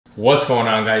What's going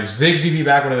on, guys? Vic VP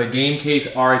back with another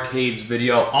Gamecase Arcades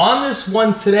video. On this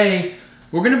one today,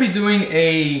 we're going to be doing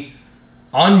a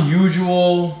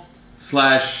unusual /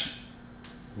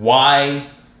 why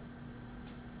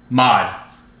mod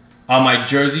on my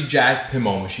Jersey Jack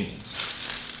pinball machines.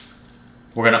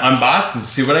 We're going to unbox and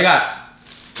see what I got.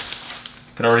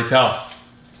 Can already tell.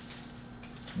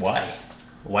 Why?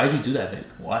 Why did you do that, Vic?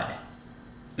 Why?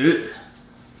 Ugh.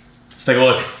 Let's take a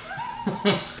look.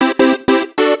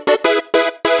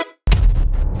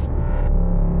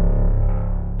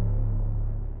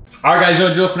 Alright guys,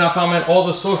 yo, Joe, if you're not following me on all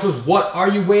the socials, what are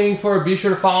you waiting for? Be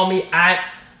sure to follow me at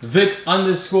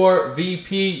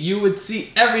Vic_VP. You would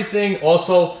see everything.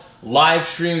 Also, live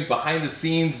streams, behind the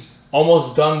scenes,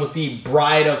 almost done with the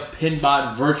Bride of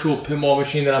Pinbot virtual pinball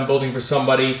machine that I'm building for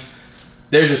somebody.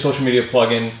 There's your social media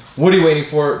plugin. What are you waiting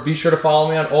for? Be sure to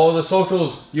follow me on all the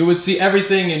socials. You would see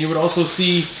everything, and you would also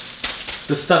see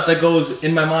the stuff that goes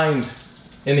in my mind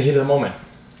in the heat of the moment.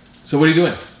 So what are you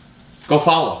doing? Go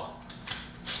follow.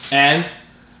 And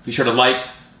be sure to like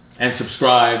and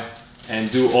subscribe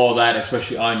and do all that,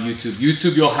 especially on YouTube.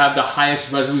 YouTube, you'll have the highest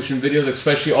resolution videos,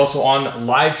 especially also on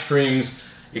live streams.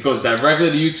 It goes directly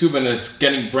to YouTube and it's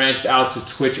getting branched out to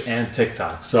Twitch and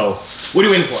TikTok. So what are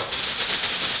you waiting for?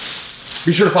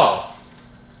 Be sure to follow.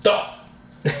 Duh.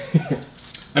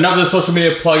 Enough of the social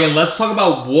media plugin. Let's talk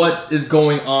about what is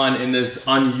going on in this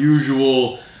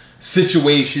unusual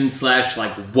situation /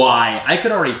 like why. I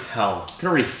could already tell, I could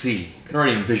already see, I could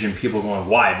already envision people going,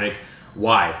 why, Vic?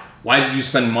 Why? Why did you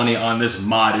spend money on this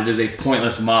mod? It is a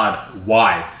pointless mod.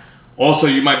 Why? Also,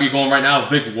 you might be going right now,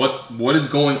 Vic, what is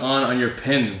going on your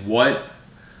pins? What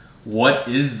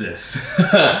is this?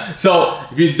 So,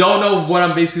 if you don't know what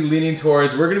I'm basically leaning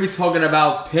towards, we're gonna be talking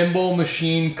about pinball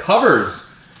machine covers.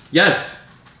 Yes,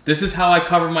 this is how I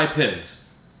cover my pins.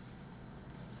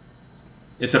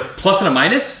 It's a plus and a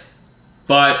minus,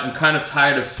 but I'm kind of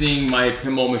tired of seeing my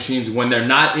pinball machines when they're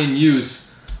not in use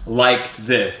like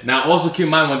this. Now, also keep in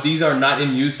mind, when these are not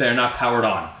in use, they are not powered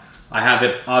on. I have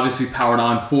it obviously powered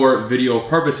on for video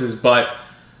purposes, but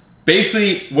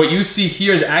basically what you see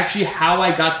here is actually how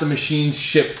I got the machines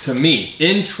shipped to me.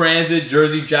 In transit,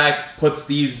 Jersey Jack puts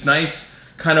these nice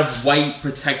kind of white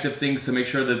protective things to make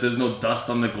sure that there's no dust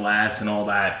on the glass and all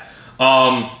that.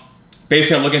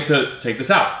 Basically, I'm looking to take this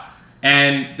out.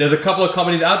 And there's a couple of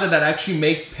companies out there that actually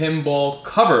make pinball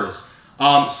covers.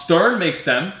 Stern makes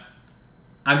them.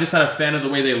 I'm just not a fan of the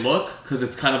way they look because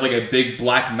it's kind of like a big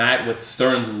black mat with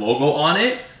Stern's logo on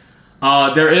it.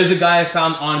 There is a guy I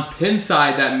found on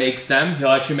Pinside that makes them. He'll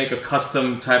actually make a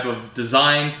custom type of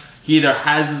design. He either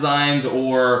has designs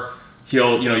or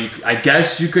he'll, I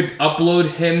guess you could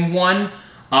upload him one.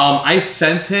 I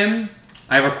sent him,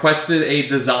 I requested a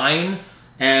design.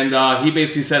 And he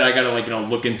basically said, I gotta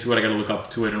look into it, I gotta look up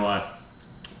to it and all that.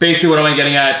 Basically, what am I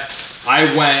getting at?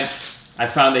 I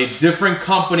found a different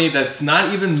company that's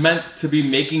not even meant to be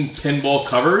making pinball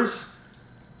covers.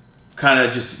 Kind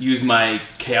of just use my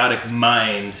chaotic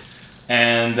mind.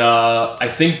 And I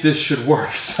think this should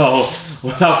work. So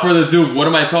without further ado, what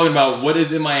am I talking about? What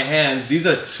is in my hands? These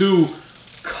are two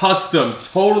custom,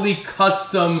 totally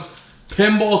custom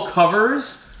pinball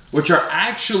covers, which are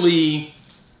actually,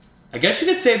 I guess you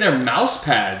could say they're mouse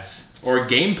pads or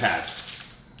game pads.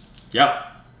 Yep.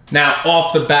 Now,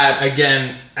 off the bat,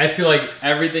 again, I feel like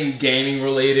everything gaming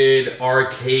related,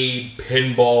 arcade,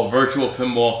 pinball, virtual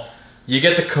pinball, you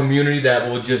get the community that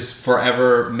will just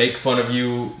forever make fun of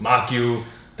you, mock you.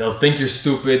 They'll think you're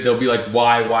stupid. They'll be like,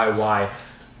 why?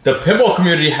 The pinball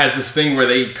community has this thing where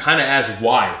they kind of ask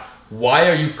why. Why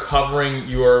are you covering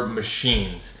your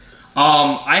machines?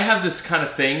 I have this kind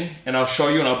of thing, and I'll show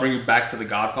you and I'll bring you back to the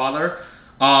Godfather.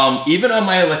 Even on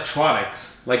my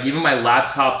electronics, like even my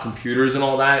laptop computers and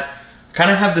all that, kind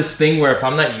of have this thing where if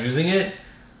I'm not using it,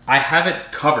 I have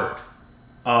it covered.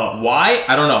 Why?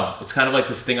 I don't know. It's kind of like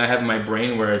this thing I have in my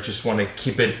brain where I just want to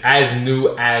keep it as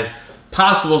new as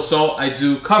possible, so I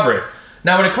do cover it.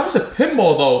 Now, when it comes to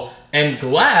pinball though, and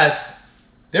glass,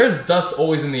 there's dust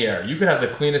always in the air. You could have the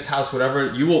cleanest house,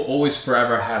 whatever, you will always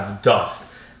forever have dust.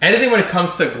 Anything when it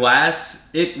comes to glass,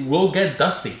 it will get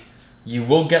dusty. You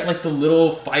will get like the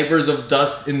little fibers of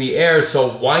dust in the air,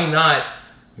 so why not?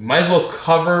 You might as well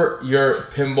cover your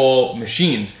pinball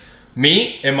machines.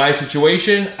 Me, in my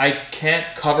situation, I can't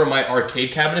cover my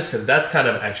arcade cabinets because that's kind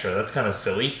of extra, that's kind of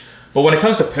silly. But when it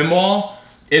comes to pinball,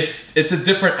 it's a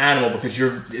different animal because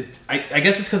I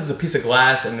guess it's because it's a piece of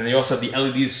glass and then you also have the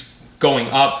LEDs going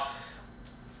up.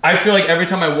 I feel like every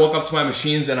time I walk up to my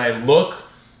machines and I look,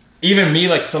 even me,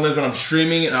 like sometimes when I'm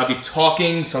streaming and I'll be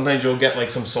talking, sometimes you'll get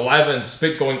like some saliva and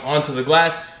spit going onto the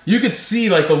glass. You could see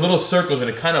like the little circles and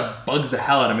it kind of bugs the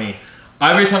hell out of me.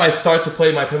 every time I start to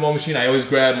play my pinball machine, I always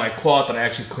grab my cloth and I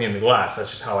actually clean the glass. That's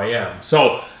just how I am.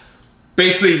 So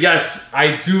basically, yes,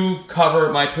 I do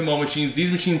cover my pinball machines.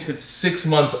 These machines hit 6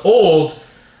 months old,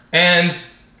 and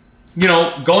you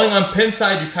know, going on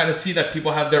Pinside, you kind of see that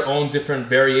people have their own different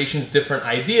variations, different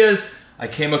ideas. I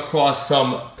came across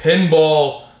some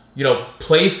pinball, you know,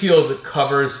 Playfield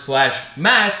covers slash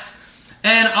mats,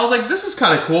 and I was like, this is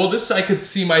kind of cool. This I could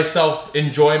see myself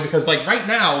enjoying, because like right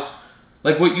now,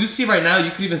 like what you see right now, you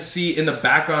can even see in the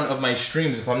background of my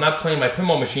streams. If I'm not playing my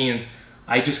pinball machines,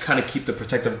 I just kind of keep the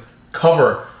protective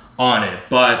cover on it.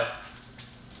 But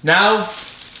now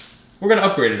we're gonna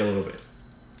upgrade it a little bit.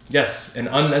 Yes, an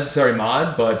unnecessary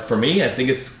mod, but for me, I think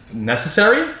it's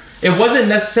necessary. It wasn't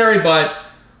necessary, but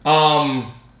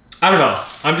I don't know.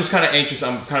 I'm just kind of anxious.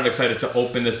 I'm kind of excited to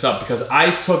open this up because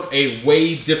I took a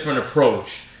way different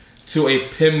approach to a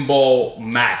pinball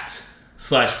mat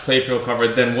slash playfield cover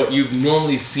than what you've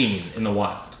normally seen in the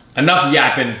wild. Enough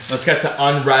yapping. Let's get to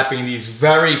unwrapping these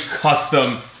very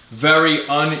custom, very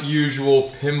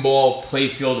unusual pinball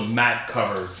playfield mat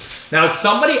covers. Now,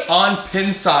 somebody on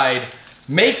Pinside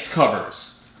makes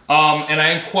covers. And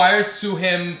I inquired to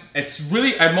him. It's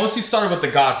really, I mostly started with the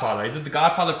Godfather. I did the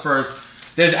Godfather first.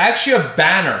 There's actually a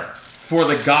banner for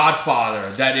the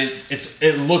Godfather that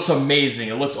it looks amazing.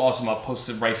 It looks awesome. I'll post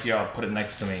it right here. I'll put it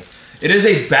next to me. It is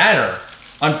a banner.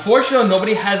 Unfortunately,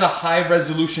 nobody has a high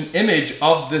resolution image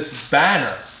of this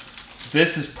banner.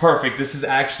 This is perfect. This is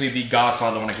actually the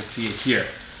Godfather when I could see it here.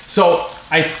 So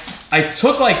I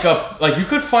took like you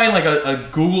could find like a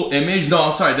Google image. No,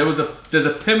 I'm sorry. There's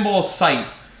a pinball site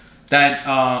that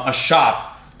a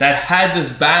shop that had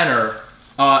this banner,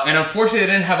 and unfortunately they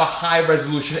didn't have a high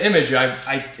resolution image.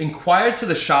 I inquired to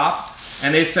the shop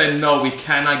and they said no, we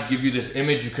cannot give you this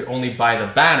image. You could only buy the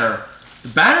banner. The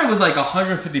banner was like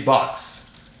 150 bucks,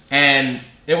 and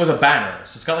it was a banner,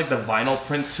 so it's got like the vinyl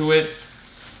print to it.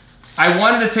 I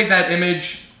wanted to take that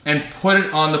image and put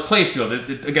it on the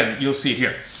playfield. Again, you'll see it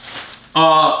here.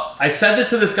 I sent it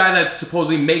to this guy that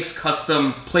supposedly makes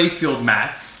custom playfield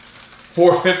mats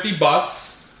for 50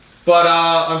 bucks. But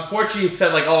unfortunately, he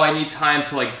said like, oh, I need time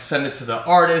to like send it to the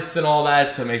artist and all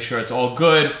that to make sure it's all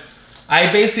good.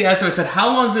 I basically asked him, I said, how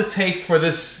long does it take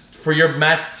for your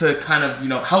mats to kind of, you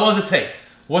know, how long does it take?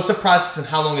 What's the process and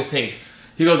how long it takes?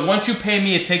 He goes, once you pay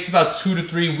me, it takes about 2 to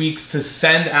 3 weeks to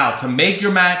send out, to make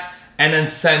your mat and then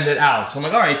send it out. So I'm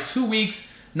like, all right, 2 weeks,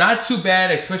 not too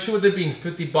bad, especially with it being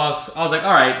 50 bucks. I was like,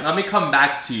 all right, let me come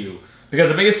back to you. Because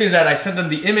the biggest thing is that I sent him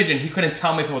the image and he couldn't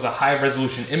tell me if it was a high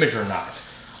resolution image or not.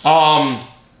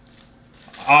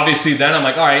 Obviously then I'm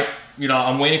like, all right, you know,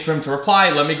 I'm waiting for him to reply.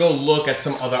 Let me go look at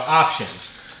some other options.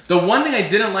 The one thing I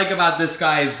didn't like about this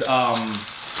guy's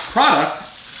product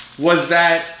was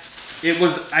that it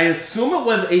was, I assume it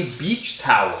was a beach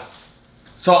towel.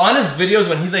 So on his videos,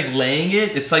 when he's like laying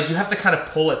it, it's like you have to kind of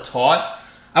pull it taut.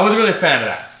 I wasn't really a fan of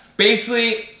that.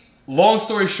 Basically, long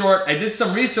story short, I did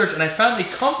some research and I found a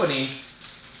company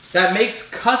that makes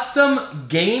custom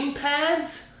game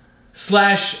pads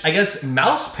slash, I guess,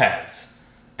 mouse pads.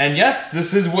 And yes,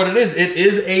 this is what it is. It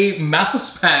is a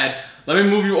mouse pad. Let me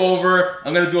move you over.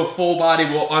 I'm gonna do a full body.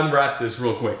 We'll unwrap this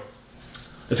real quick.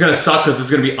 It's gonna suck because it's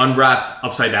gonna be unwrapped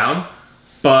upside down.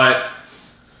 But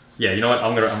yeah, you know what?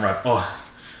 I'm gonna unwrap. Oh.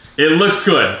 It looks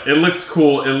good. It looks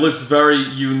cool. It looks very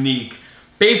unique.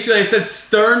 Basically, I said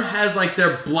Stern has like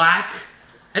their black.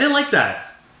 I didn't like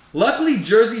that. Luckily,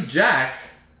 Jersey Jack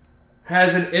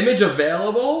has an image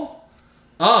available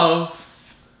of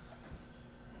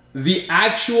the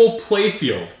actual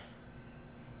playfield.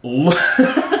 It's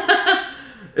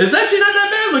actually not that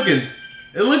bad looking.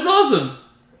 It looks awesome.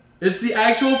 It's the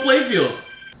actual playfield.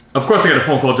 Of course, I got a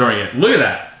phone call during it. Look at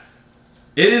that.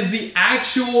 It is the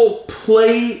actual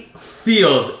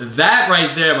playfield. That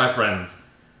right there, my friends,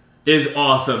 is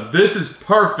awesome. This is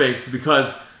perfect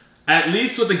because at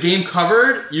least with the game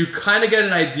covered, you kind of get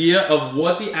an idea of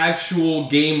what the actual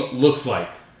game looks like.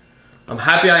 I'm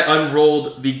happy I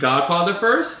unrolled the Godfather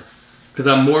first because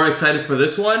I'm more excited for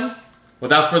this one.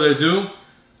 Without further ado,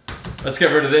 let's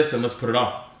get rid of this and let's put it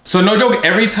on. So no joke,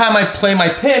 every time I play my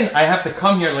pin, I have to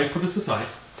come here. Let me put this aside.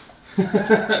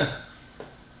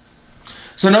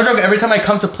 So no joke, every time I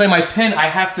come to play my pin, I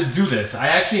have to do this. I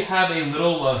actually have a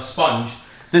little sponge.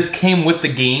 This came with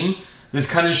the game. This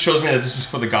kind of just shows me that this was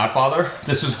for the Godfather.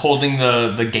 This was holding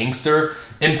the gangster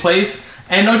in place.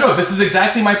 And no joke, this is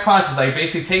exactly my process. I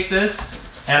basically take this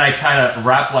and I kind of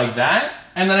wrap like that,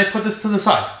 and then I put this to the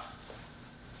side.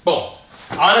 Boom.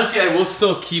 Honestly, I will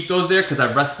still keep those there because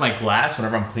I rest my glass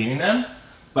whenever I'm cleaning them.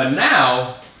 But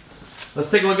now, let's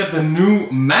take a look at the new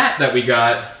mat that we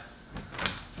got.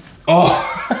 Oh,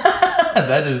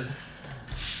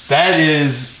 That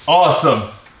is awesome.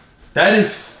 That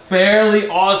is fairly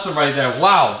awesome right there.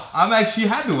 Wow, I'm actually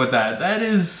happy with that. That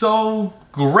is so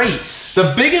great.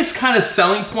 The biggest kind of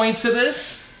selling point to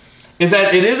this is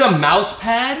that it is a mouse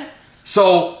pad.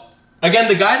 So again,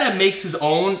 the guy that makes his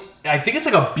own, I think it's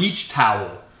like a beach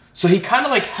towel. So he kind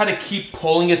of like had to keep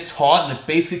pulling it taut and it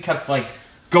basically kept like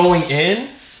going in.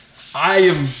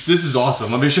 This is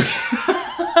awesome. Let me show you.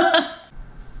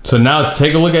 So now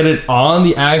take a look at it on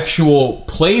the actual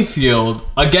Playfield.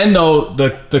 Again though,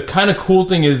 the kind of cool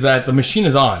thing is that the machine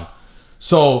is on.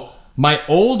 So my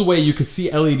old way you could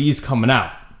see LEDs coming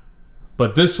out.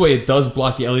 But this way it does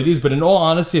block the LEDs. But in all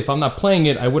honesty, if I'm not playing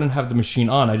it, I wouldn't have the machine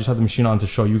on. I just have the machine on to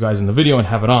show you guys in the video and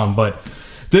have it on. But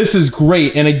this is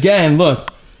great. And again,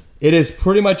 look, it is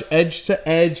pretty much edge to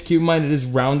edge. Keep in mind it is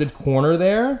rounded corner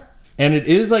there. And it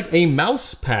is like a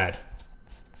mouse pad.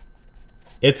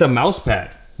 It's a mouse pad.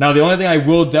 Now, the only thing I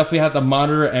will definitely have to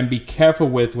monitor and be careful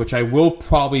with, which I will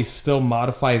probably still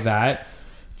modify that,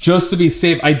 just to be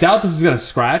safe. I doubt this is gonna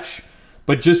scratch,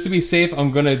 but just to be safe,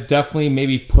 I'm gonna definitely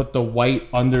maybe put the white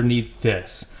underneath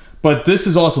this. But this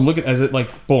is awesome. Look at as it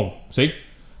like, boom, see?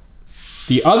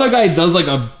 The other guy does like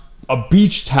a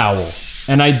beach towel.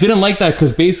 And I didn't like that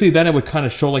because basically then it would kind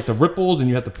of show like the ripples and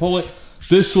you have to pull it.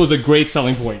 This was a great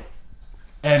selling point.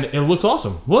 And it looks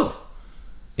awesome. Look,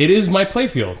 it is my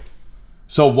Playfield.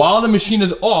 So while the machine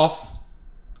is off,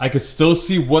 I could still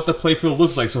see what the Playfield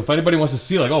looks like. So if anybody wants to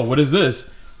see like, oh, what is this?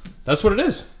 That's what it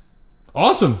is.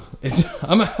 Awesome.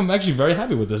 I'm actually very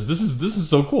happy with this. This is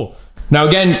so cool. Now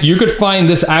again, you could find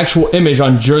this actual image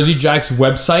on Jersey Jack's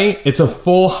website. It's a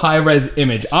full high-res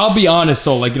image. I'll be honest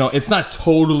though, like, you know, it's not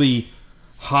totally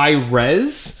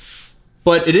high-res,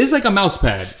 but it is like a mouse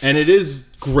pad and it is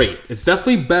great. It's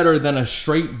definitely better than a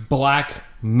straight black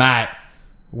mat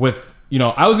with, you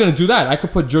know, I was gonna do that. I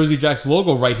could put Jersey Jack's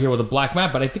logo right here with a black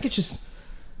mat, but I think it's just,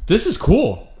 this is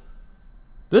cool.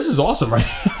 This is awesome right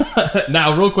here.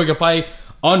 Now, real quick, if I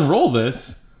unroll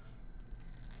this,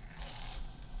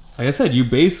 like I said, you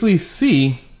basically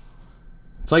see,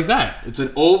 it's like that. It's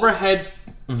an overhead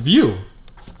view.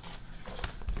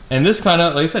 And this kind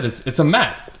of, like I said, it's a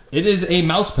mat. It is a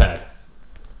mouse pad.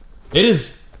 It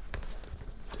is,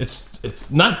 it's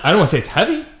not, I don't want to say it's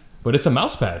heavy, but it's a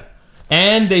mouse pad.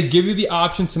 And they give you the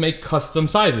option to make custom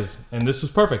sizes. And this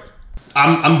was perfect.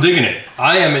 I'm digging it.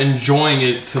 I am enjoying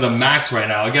it to the max right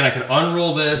now. Again, I can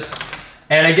unroll this.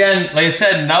 And again, like I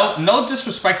said, no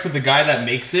disrespect to the guy that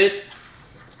makes it.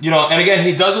 You know, and again,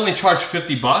 he does only charge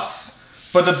 50 bucks.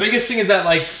 But the biggest thing is that,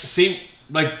 like, see,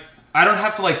 like, I don't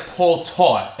have to like pull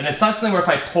taut. And it's not something where if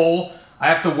I pull, I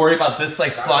have to worry about this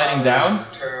like sliding down.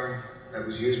 A term that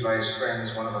was used by his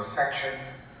friends, one of affection,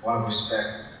 one of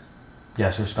respect.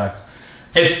 Yes, respect.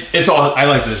 It's all, I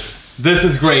like this. This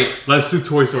is great. Let's do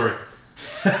Toy Story.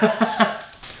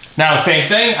 Now, same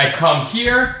thing, I come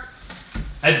here,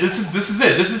 and this is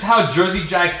it. This is how Jersey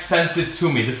Jack sent it to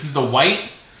me. This is the white.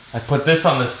 I put this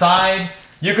on the side.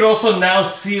 You can also now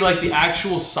see like the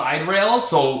actual side rail.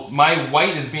 So my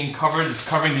white is being covered, it's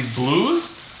covering these blues.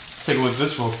 Let's take a look at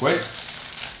this real quick.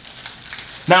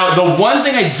 Now, the one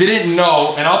thing I didn't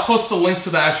know, and I'll post the links to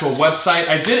the actual website,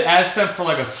 I did ask them for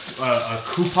like a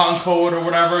coupon code or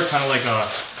whatever, kind of like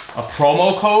a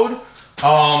promo code.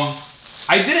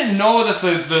 I didn't know that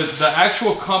the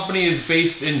actual company is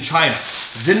based in China.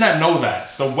 Did not know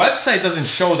that. The website doesn't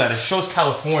show that, it shows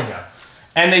California.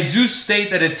 And they do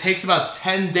state that it takes about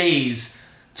 10 days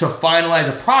to finalize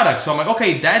a product. So I'm like,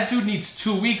 okay, that dude needs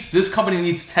 2 weeks, this company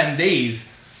needs 10 days.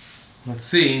 Let's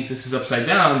see, this is upside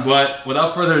down, but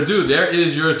without further ado, there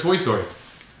is your Toy Story.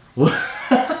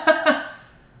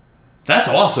 That's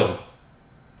awesome.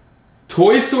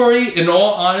 Toy Story, in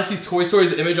all honesty, Toy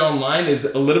Story's image online is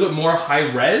a little bit more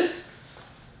high res,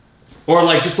 or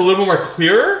like just a little bit more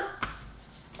clearer.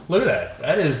 Look at that,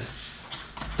 that is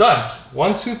done.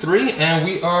 1, 2, 3, and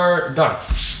we are done.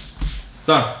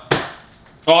 Done.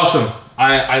 Awesome,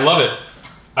 I love it.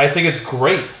 I think it's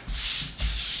great.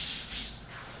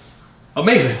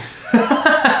 Amazing.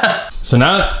 So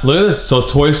now, look at this. So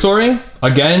Toy Story,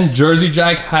 again, Jersey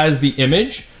Jack has the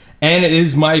image, and it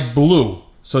is my blue.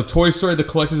 So Toy Story, the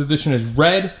collector's edition is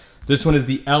red. This one is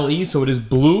the LE, so it is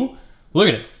blue. Look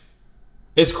at it.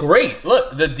 It's great.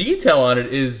 Look, the detail on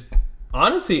it is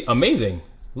honestly amazing.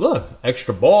 Look,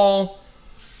 extra ball.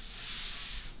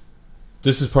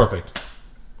 This is perfect.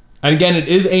 And again, it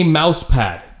is a mouse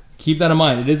pad. Keep that in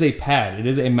mind. It is a pad. It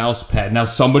is a mouse pad. Now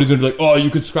somebody's gonna be like, oh,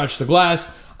 you could scratch the glass.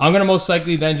 I'm gonna most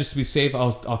likely then, just to be safe,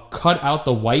 I'll cut out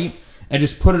the white and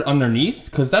just put it underneath,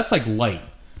 because that's like light.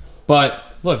 But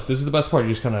look, this is the best part.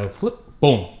 You just kind of flip,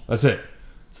 boom, that's it.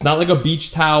 It's not like a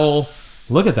beach towel.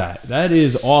 Look at that. That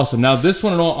is awesome. Now this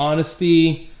one, in all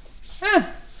honesty,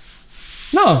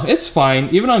 no, it's fine.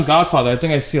 Even on Godfather, I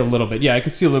think I see a little bit. Yeah, I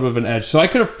could see a little bit of an edge. So I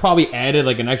could have probably added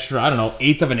like an extra, I don't know,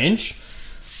 1/8 of an inch.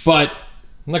 But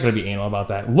I'm not gonna be anal about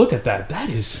that. Look at that. That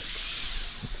is,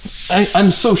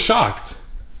 I'm so shocked.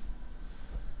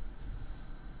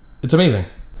 It's amazing.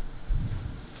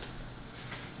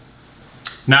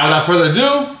 Now, without further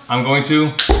ado, I'm going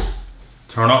to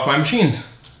turn off my machines.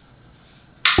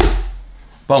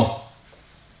 Boom.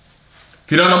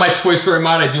 If you don't know my Toy Story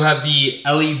mod, I do have the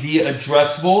LED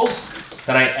addressables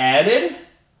that I added.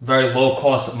 Very low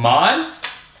cost mod.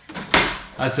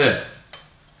 That's it.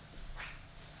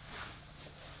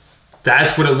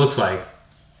 That's what it looks like.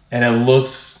 And it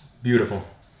looks beautiful.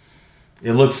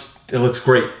 It looks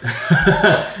great.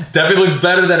 Definitely looks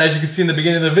better than, as you can see in the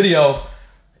beginning of the video,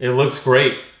 it looks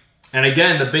great. And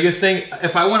again, the biggest thing,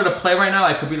 if I wanted to play right now,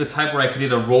 I could be the type where I could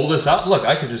either roll this up. Look,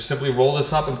 I could just simply roll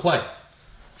this up and play.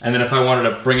 And then if I wanted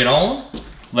to bring it on,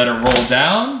 let it roll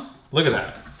down, look at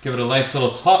that. Give it a nice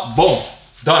little top, boom,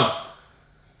 done.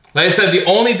 Like I said, the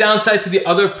only downside to the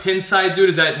other pin side dude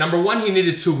is that, number one, he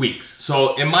needed 2 weeks.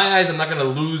 So in my eyes, I'm not gonna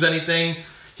lose anything.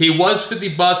 He was 50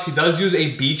 bucks. He does use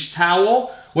a beach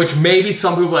towel, which maybe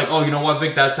some people are like, oh, you know what,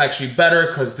 Vic, that's actually better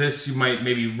because this, you might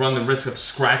maybe run the risk of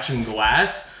scratching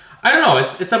glass. I don't know,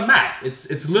 it's a mat.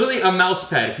 It's literally a mouse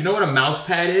pad. If you know what a mouse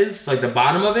pad is, like the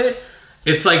bottom of it,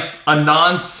 it's like a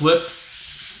non-slip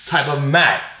type of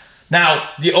mat. Now,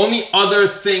 the only other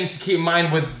thing to keep in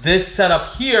mind with this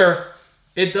setup here,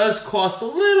 it does cost a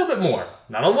little bit more.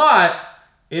 Not a lot,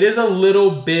 it is a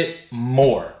little bit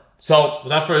more. So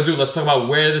without further ado, let's talk about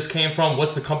where this came from,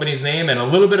 what's the company's name, and a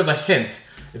little bit of a hint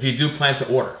if you do plan to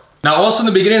order. Now, also in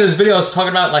the beginning of this video, I was talking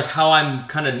about like how I'm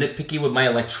kind of nitpicky with my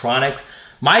electronics.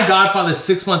 My Godfather is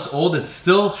 6 months old. It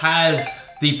still has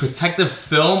the protective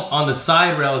film on the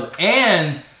side rails,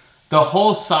 and the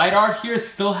whole side art here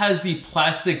still has the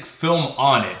plastic film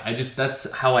on it. That's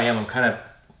how I am. I'm kind of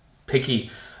picky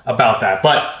about that.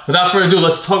 But without further ado,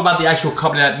 let's talk about the actual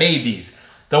company that made these.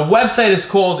 The website is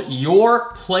called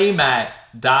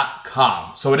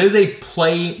yourplaymat.com. So it is a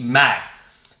play mat.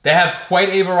 They have quite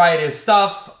a variety of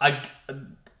stuff.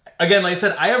 Again, like I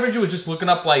said, I originally was just looking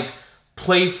up like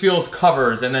Playfield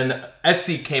covers, and then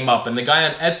Etsy came up, and the guy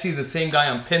on Etsy is the same guy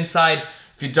on Pinside.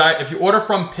 If you order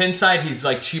from Pinside, he's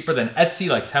like cheaper than Etsy,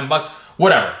 like 10 bucks,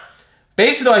 whatever.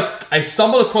 Basically, I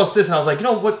stumbled across this and I was like, you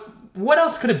know, what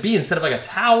else could it be instead of like a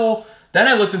towel? Then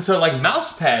I looked into like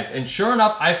mouse pads, and sure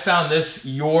enough, I found this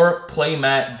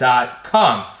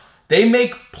yourplaymat.com. They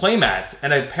make playmats,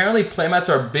 and apparently playmats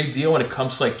are a big deal when it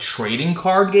comes to like trading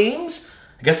card games.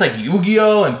 I guess like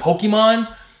Yu-Gi-Oh! And Pokemon.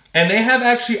 And they have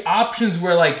actually options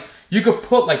where like you could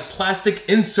put like plastic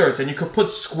inserts and you could put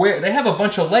square. They have a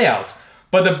bunch of layouts.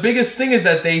 But the biggest thing is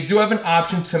that they do have an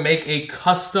option to make a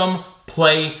custom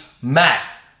play mat.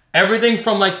 Everything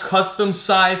from like custom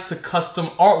size to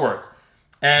custom artwork.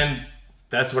 And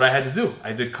that's what I had to do.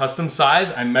 I did custom size,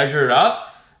 I measured it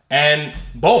up, and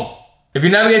boom. If you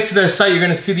navigate to their site, you're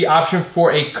gonna see the option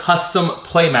for a custom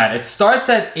playmat. It starts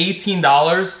at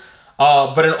 $18,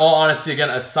 but in all honesty, again,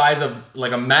 a size of,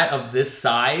 like a mat of this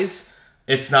size,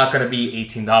 it's not gonna be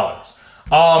 $18.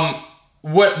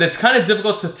 It's kind of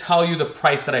difficult to tell you the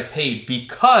price that I paid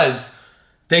because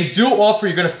they do offer,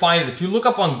 you're gonna find it, if you look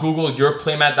up on Google,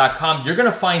 yourplaymat.com, you're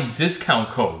gonna find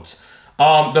discount codes.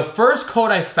 The first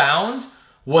code I found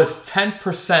was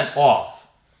 10% off.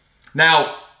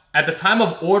 Now, at the time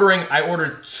of ordering, I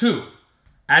ordered 2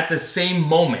 at the same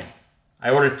moment. I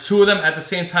ordered 2 of them at the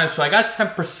same time, so I got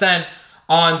 10%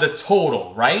 on the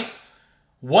total, right?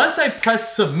 Once I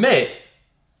press submit,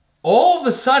 all of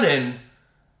a sudden,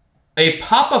 a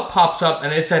pop-up pops up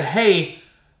and it said, hey,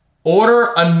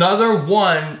 order another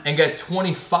one and get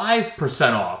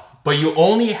 25% off, but you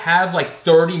only have like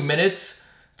 30 minutes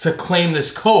to claim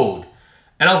this code.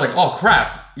 And I was like, oh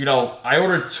crap, you know, I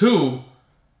ordered 2.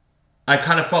 I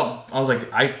kind of felt, I was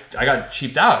like, I got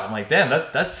cheaped out. I'm like, damn,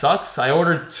 that sucks. I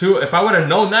ordered 2. If I would have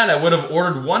known that, I would have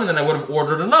ordered 1 and then I would have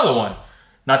ordered another one.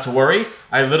 Not to worry.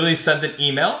 I literally sent an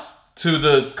email to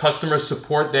the customer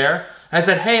support there. I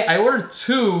said, hey, I ordered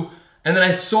 2 and then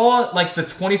I saw like the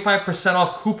 25%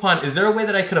 off coupon. Is there a way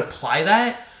that I could apply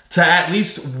that to at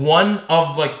least one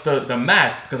of like the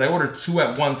mats? Because I ordered 2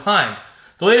 at one time.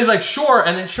 The lady's like, sure.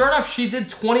 And then sure enough, she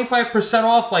did 25%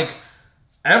 off like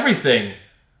everything.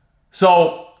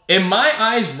 So in my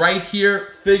eyes right here,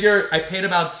 figure I paid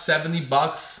about 70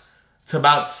 bucks to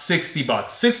about 60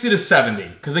 bucks, 60 to 70.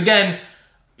 Because again,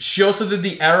 she also did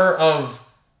the error of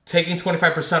taking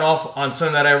 25% off on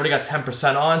something that I already got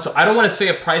 10% on. So I don't want to say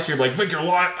a price. You're like, Vic, you're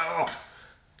lying. Oh.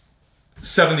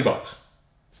 70 bucks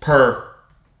per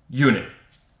unit.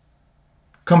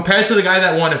 Compared to the guy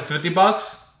that wanted 50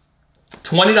 bucks,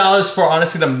 $20 for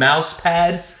honestly the mouse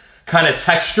pad kind of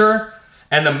texture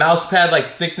and the mouse pad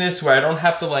like thickness where I don't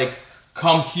have to like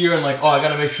come here and like, oh, I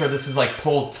gotta make sure this is like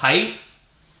pulled tight.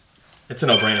 It's a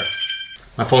no-brainer.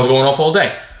 My phone's going off all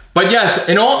day. But yes,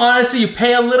 in all honesty, you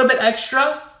pay a little bit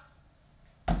extra.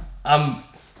 I'm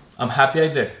happy I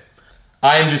did.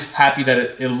 I am just happy that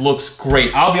it looks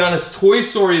great. I'll be honest, Toy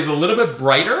Story is a little bit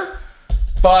brighter,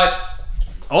 but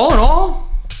all in all,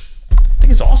 I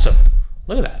think it's awesome.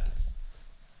 Look at that.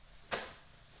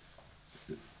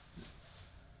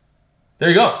 There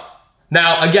you go.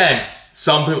 Now, again,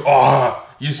 some people, oh,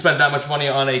 you spent that much money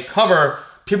on a cover.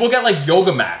 People get like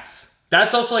yoga mats.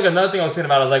 That's also like another thing I was thinking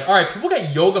about. I was like, all right, people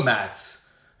get yoga mats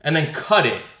and then cut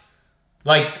it.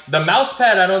 Like the mouse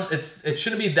pad, it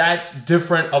shouldn't be that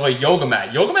different of a yoga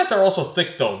mat. Yoga mats are also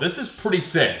thick though. This is pretty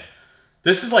thin.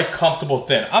 This is like comfortable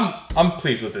thin. I'm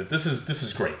pleased with it. This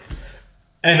is great.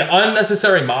 An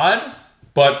unnecessary mod,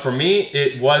 but for me,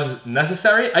 it was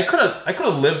necessary. I could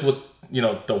have lived with, you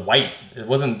know, the white. It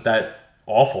wasn't that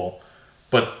awful,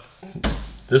 but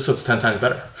this looks 10 times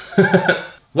better.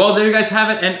 Well, there you guys have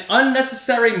it. An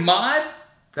unnecessary mod.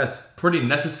 That's pretty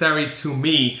necessary to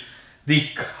me. The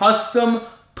custom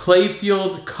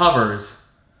Playfield covers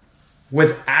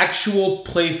with actual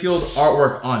Playfield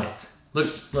artwork on it. Look,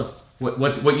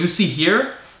 what you see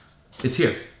here, it's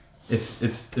here. It's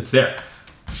there.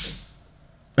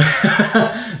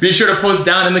 Be sure to post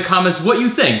down in the comments what you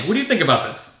think. What do you think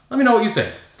about this? Let me know what you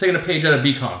think. Taking a page out of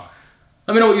BCom.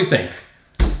 Let me know what you think.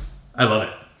 I love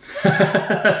it.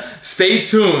 Stay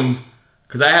tuned,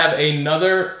 because I have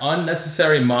another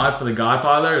unnecessary mod for the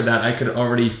Godfather that I could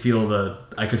already feel the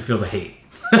hate.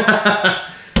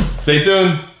 Stay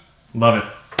tuned. Love it.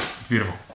 It's beautiful.